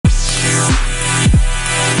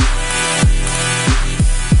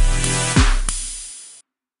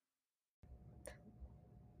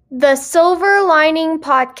The Silver Lining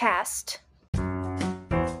Podcast.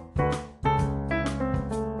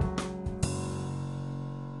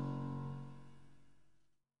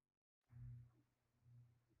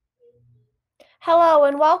 Hello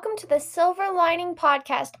and welcome to the Silver Lining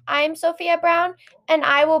Podcast. I am Sophia Brown and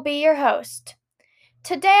I will be your host.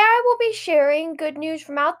 Today I will be sharing good news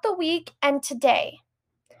from out the week and today.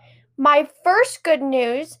 My first good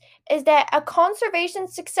news is that a conservation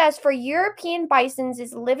success for European bisons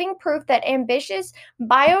is living proof that ambitious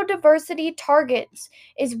biodiversity targets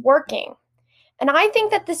is working. And I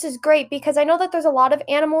think that this is great because I know that there's a lot of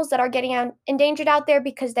animals that are getting endangered out there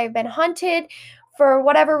because they've been hunted for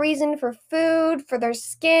whatever reason, for food, for their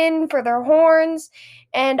skin, for their horns.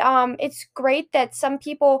 And it's great that some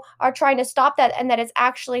people are trying to stop that and that it's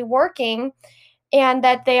actually working and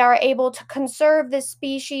that they are able to conserve this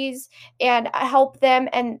species and help them.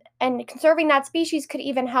 And conserving that species could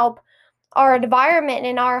even help our environment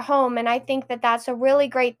in our home. And I think that that's a really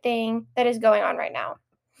great thing that is going on right now.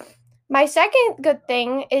 My second good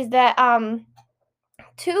thing is that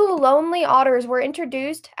two lonely otters were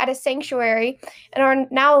introduced at a sanctuary and are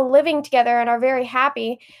now living together and are very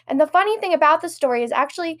happy. And the funny thing about the story is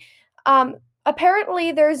actually,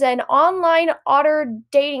 apparently, there's an online otter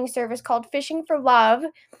dating service called Fishing for Love,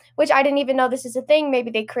 which I didn't even know this is a thing.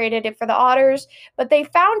 Maybe they created it for the otters, but they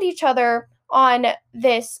found each other on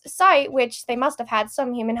this site, which they must have had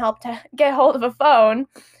some human help to get hold of a phone.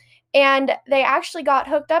 And they actually got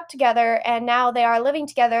hooked up together and now they are living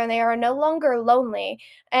together and they are no longer lonely.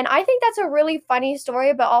 And I think that's a really funny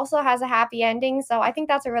story, but also has a happy ending. So I think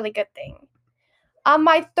that's a really good thing.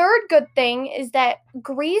 My third good thing is that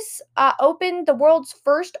Greece opened the world's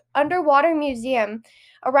first underwater museum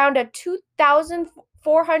around a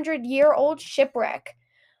 2,400-year-old shipwreck.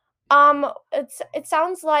 It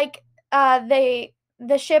sounds like the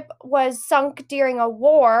ship was sunk during a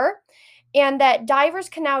war, and that divers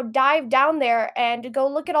can now dive down there and go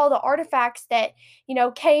look at all the artifacts that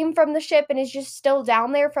came from the ship and is just still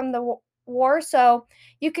down there from the war. So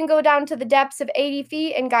you can go down to the depths of 80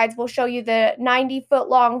 feet, and guides will show you the 90-foot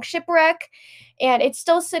long shipwreck, and it's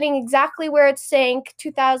still sitting exactly where it sank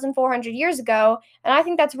 2,400 years ago. And I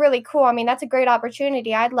think that's really cool. I mean, that's a great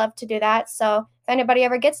opportunity. I'd love to do that. So if anybody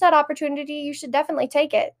ever gets that opportunity, you should definitely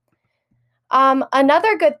take it.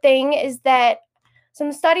 Another good thing is that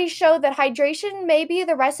some studies show that hydration may be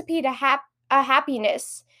the recipe to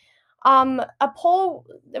happiness. A poll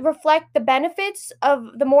reflect the benefits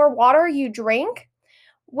of the more water you drink,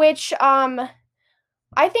 which I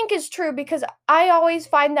think is true because I always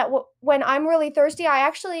find that when I'm really thirsty, I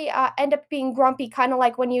actually end up being grumpy, kind of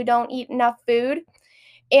like when you don't eat enough food.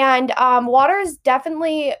 And water is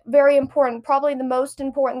definitely very important, probably the most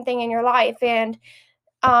important thing in your life. And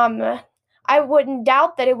um, I wouldn't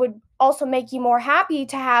doubt that it would also make you more happy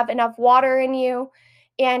to have enough water in you.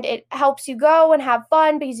 And it helps you go and have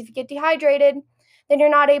fun because if you get dehydrated, then you're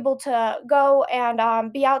not able to go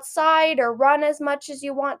and be outside or run as much as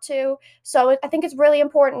you want to. So I think it's really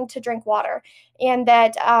important to drink water, and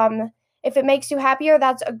that if it makes you happier,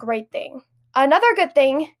 that's a great thing. Another good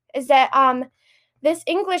thing is that this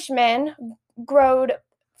Englishman growed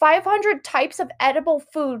 500 types of edible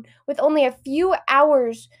food with only a few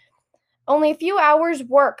hours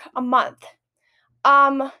work a month.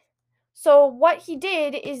 So what he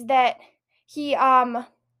did is that he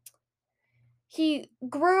he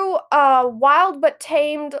grew a wild but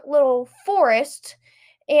tamed little forest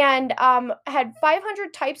and had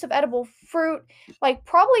 500 types of edible fruit, like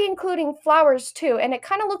probably including flowers too. And it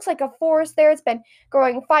kind of looks like a forest there. It's been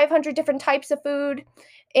growing 500 different types of food,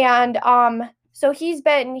 and so he's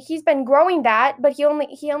been growing that, but he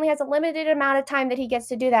only has a limited amount of time that he gets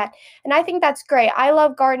to do that. And I think that's great. I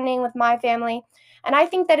love gardening with my family, and I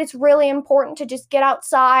think that it's really important to just get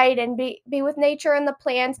outside and be with nature and the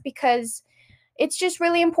plants, because it's just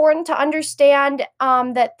really important to understand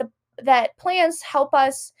that plants help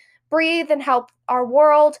us breathe and help our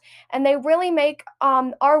world, and they really make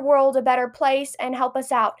our world a better place and help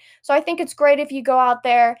us out. So I think it's great if you go out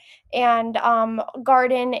there and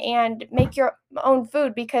garden and make your own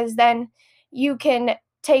food, because then you can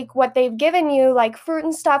take what they've given you, like fruit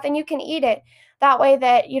and stuff, and you can eat it. That way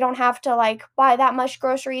that you don't have to like buy that much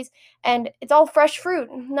groceries, and it's all fresh fruit,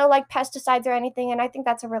 no like pesticides or anything. And I think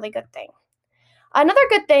that's a really good thing. Another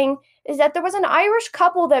good thing is that there was an Irish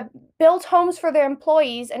couple that built homes for their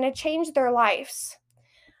employees, and it changed their lives.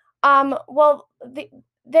 Well,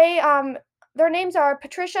 their names are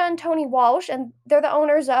Patricia and Tony Walsh, and they're the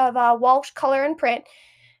owners of Walsh Color and Print,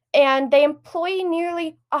 and they employ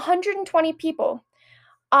nearly 120 people.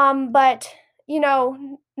 But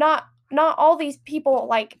not all these people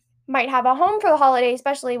like might have a home for the holiday,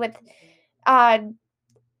 especially with uh,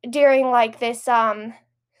 during like this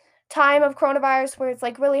time of coronavirus where it's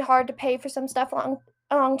like really hard to pay for some stuff a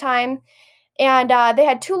long time. And they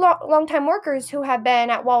had two long-time workers who have been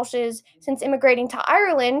at Walsh's since immigrating to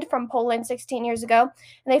Ireland from Poland 16 years ago.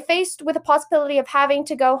 And they faced with the possibility of having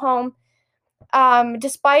to go home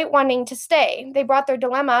despite wanting to stay. They brought their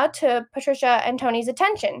dilemma to Patricia and Tony's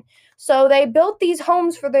attention. So they built these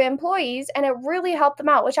homes for the employees, and it really helped them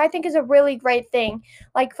out, which I think is a really great thing.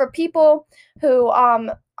 Like for people who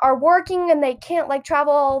are working and they can't like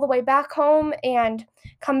travel all the way back home and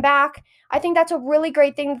come back. I think that's a really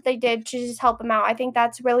great thing that they did to just help them out. I think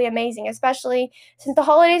that's really amazing, especially since the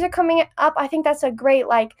holidays are coming up. I think that's a great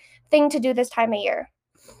like thing to do this time of year.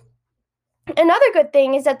 Another good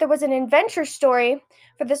thing is that there was an adventure story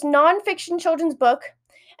for this nonfiction children's book,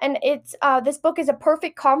 and it's this book is a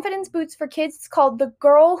perfect confidence boost for kids. It's called "The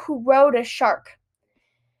Girl Who Rode a Shark,"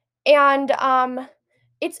 and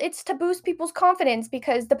it's to boost people's confidence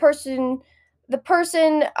because the person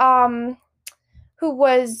who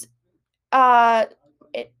was uh,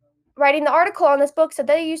 it, writing the article on this book said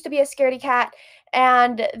they used to be a scaredy cat,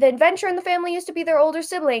 and the adventurer in the family used to be their older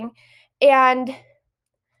sibling, and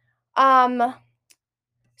um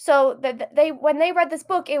so that they when they read this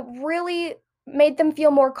book, it really made them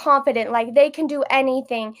feel more confident, like they can do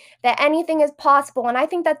anything, that anything is possible. And I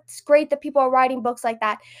think that's great that people are writing books like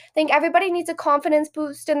that. I think everybody needs a confidence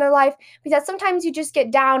boost in their life because sometimes you just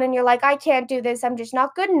get down and you're like, I can't do this, I'm just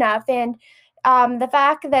not good enough. And the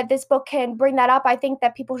fact that this book can bring that up, I think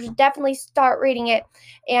that people should definitely start reading it.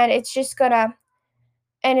 And it's just gonna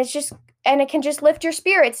and it's just and it can just lift your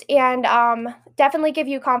spirits and definitely give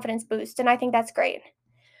you a confidence boost. And I think that's great.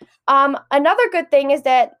 Another good thing is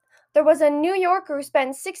that there was a New Yorker who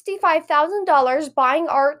spent $65,000 buying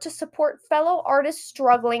art to support fellow artists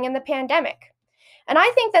struggling in the pandemic. And I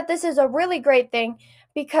think that this is a really great thing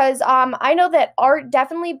because I know that art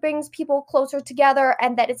definitely brings people closer together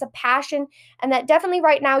and that it's a passion, and that definitely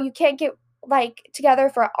right now you can't get like together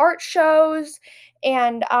for art shows,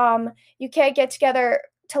 and you can't get together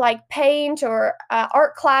to like paint or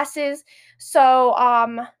art classes. So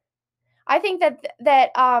I think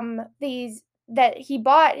that these that he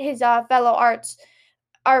bought his fellow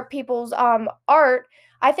art people's art.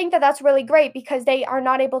 I think that that's really great because they are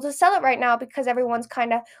not able to sell it right now because everyone's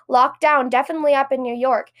kind of locked down, definitely up in New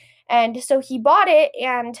York. And so he bought it,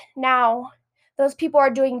 and now those people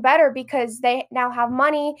are doing better because they now have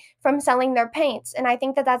money from selling their paints. And I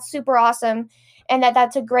think that that's super awesome, and that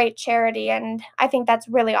that's a great charity. And I think that's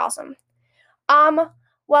really awesome. Um,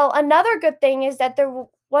 well, another good thing is that there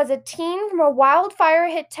was a teen from a wildfire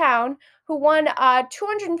hit town who won a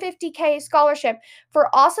 250K scholarship for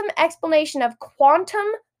awesome explanation of quantum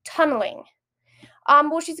tunneling.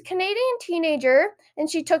 Well, she's a Canadian teenager, and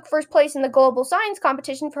she took first place in the global science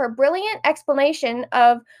competition for her brilliant explanation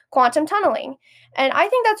of quantum tunneling. And I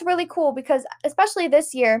think that's really cool because, especially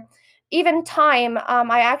this year, even Time,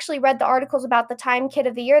 I actually read the articles about the Time Kid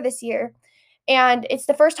of the Year this year, and it's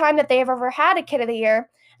the first time that they have ever had a Kid of the Year.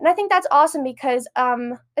 And I think that's awesome because,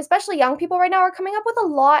 especially young people right now are coming up with a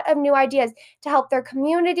lot of new ideas to help their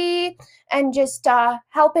community and just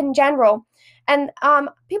help in general. And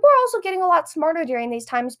people are also getting a lot smarter during these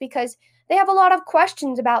times because they have a lot of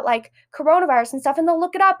questions about like coronavirus and stuff, and they'll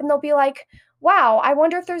look it up and they'll be like, wow, I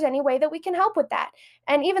wonder if there's any way that we can help with that.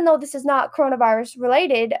 And even though this is not coronavirus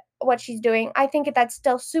related, what she's doing, I think that's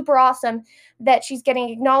still super awesome that she's getting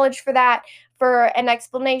acknowledged for that, for an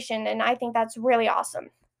explanation. And I think that's really awesome.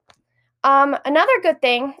 Another good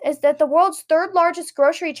thing is that the world's third largest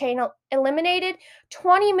grocery chain eliminated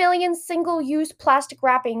 20 million single use plastic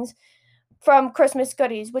wrappings from Christmas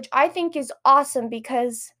goodies, which I think is awesome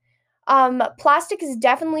because plastic is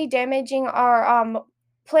definitely damaging our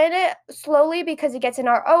planet slowly because it gets in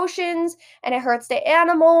our oceans and it hurts the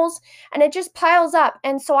animals and it just piles up.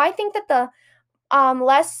 And so I think that the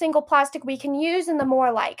less single plastic we can use and the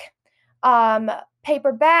more like um,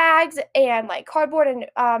 paper bags and like cardboard and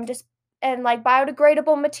just and like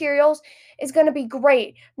biodegradable materials is going to be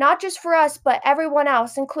great, not just for us but everyone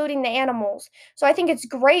else, including the animals. So I think it's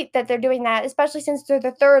great that they're doing that, especially since they're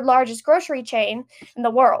the third largest grocery chain in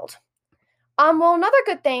the world. Well, another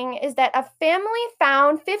good thing is that a family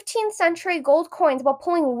found 15th century gold coins while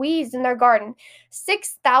pulling weeds in their garden.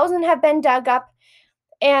 6,000 have been dug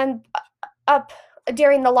and up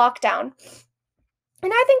during the lockdown.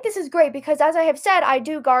 And I think this is great because, as I have said, I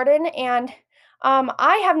do garden, and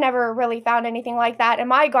I have never really found anything like that in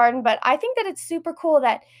my garden. But I think that it's super cool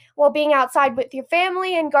that while being outside with your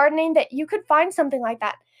family and gardening, that you could find something like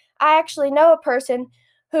that. I actually know a person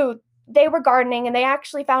who they were gardening and they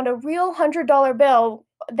actually found a real $100 bill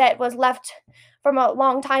that was left from a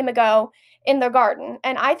long time ago in their garden.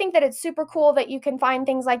 And I think that it's super cool that you can find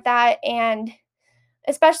things like that, and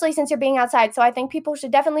especially since you're being outside. So I think people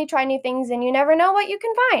should definitely try new things, and you never know what you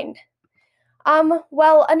can find.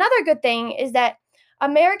 Well, another good thing is that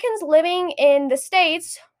Americans living in the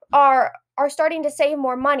States are starting to save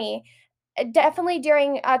more money. Definitely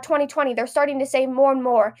during 2020, they're starting to save more and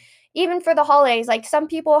more, even for the holidays. Like some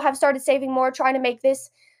people have started saving more, trying to make this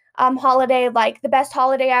holiday like the best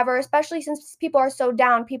holiday ever. Especially since people are so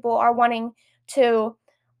down, people are wanting to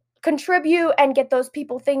contribute and get those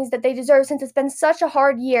people things that they deserve since it's been such a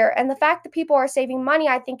hard year. And the fact that people are saving money,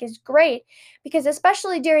 I think, is great because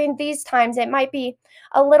especially during these times, it might be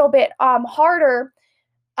a little bit harder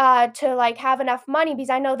to like have enough money, because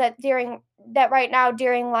I know that during that right now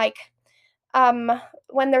during like um,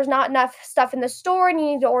 when there's not enough stuff in the store and you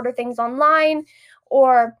need to order things online,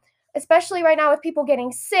 or especially right now with people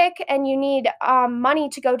getting sick and you need money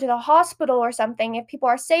to go to the hospital or something. If people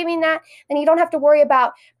are saving that, then you don't have to worry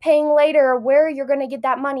about paying later where you're going to get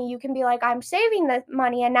that money. You can be like, I'm saving the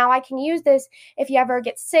money and now I can use this if you ever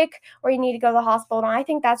get sick or you need to go to the hospital. And I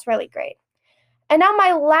think that's really great. And now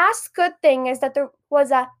my last good thing is that there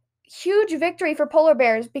was a huge victory for polar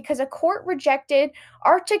bears because a court rejected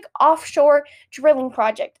Arctic offshore drilling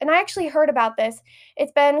project. And I actually heard about this.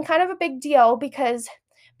 It's been kind of a big deal because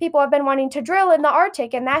people have been wanting to drill in the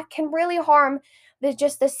Arctic, and that can really harm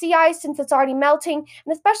the sea ice since it's already melting,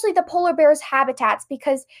 and especially the polar bears' habitats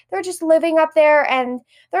because they're just living up there and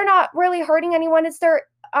they're not really hurting anyone. It's their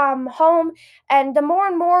home, and the more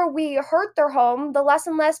and more we hurt their home, the less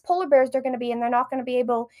and less polar bears they're going to be, and they're not going to be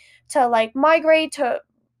able to like migrate to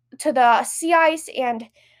the sea ice. And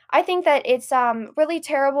I think that it's really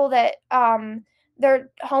terrible that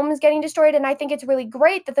their home is getting destroyed, and I think it's really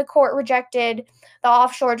great that the court rejected the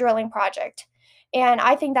offshore drilling project, and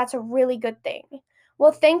I think that's a really good thing.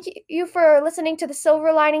 Well, thank you for listening to the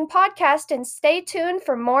Silver Lining Podcast, and stay tuned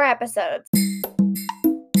for more episodes.